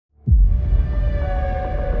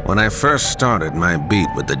When I first started my beat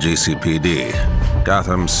with the GCPD,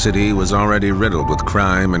 Gotham City was already riddled with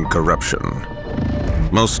crime and corruption.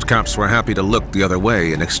 Most cops were happy to look the other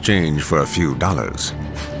way in exchange for a few dollars.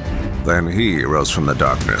 Then he rose from the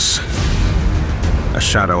darkness, a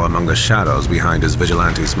shadow among the shadows behind his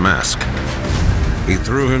vigilante's mask. He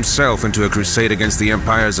threw himself into a crusade against the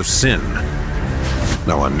empires of sin.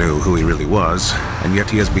 No one knew who he really was, and yet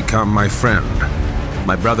he has become my friend,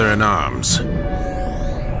 my brother in arms.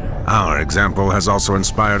 Our example has also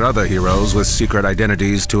inspired other heroes with secret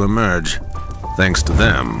identities to emerge. Thanks to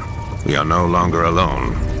them, we are no longer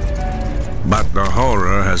alone. But the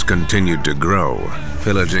horror has continued to grow,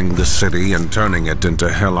 pillaging the city and turning it into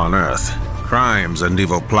hell on earth. Crimes and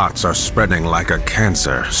evil plots are spreading like a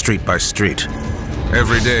cancer, street by street.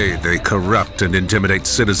 Every day, they corrupt and intimidate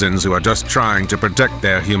citizens who are just trying to protect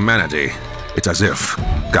their humanity. It's as if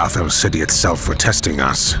Gotham City itself were testing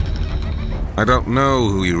us. I don't know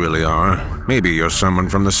who you really are. Maybe you're someone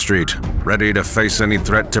from the street, ready to face any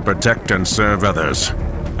threat to protect and serve others.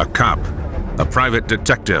 A cop, a private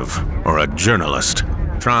detective, or a journalist,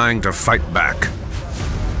 trying to fight back.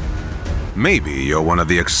 Maybe you're one of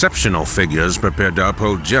the exceptional figures prepared to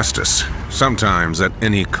uphold justice, sometimes at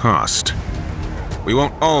any cost. We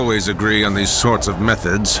won't always agree on these sorts of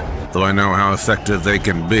methods, though I know how effective they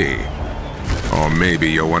can be. Or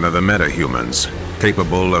maybe you're one of the metahumans,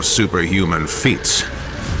 capable of superhuman feats.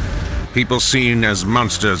 People seen as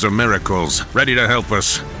monsters or miracles, ready to help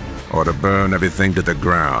us, or to burn everything to the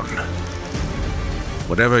ground.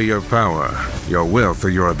 Whatever your power, your wealth, or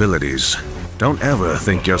your abilities, don't ever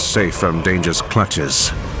think you're safe from danger's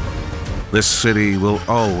clutches. This city will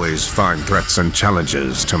always find threats and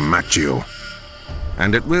challenges to match you.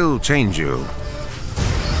 And it will change you.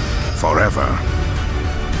 Forever.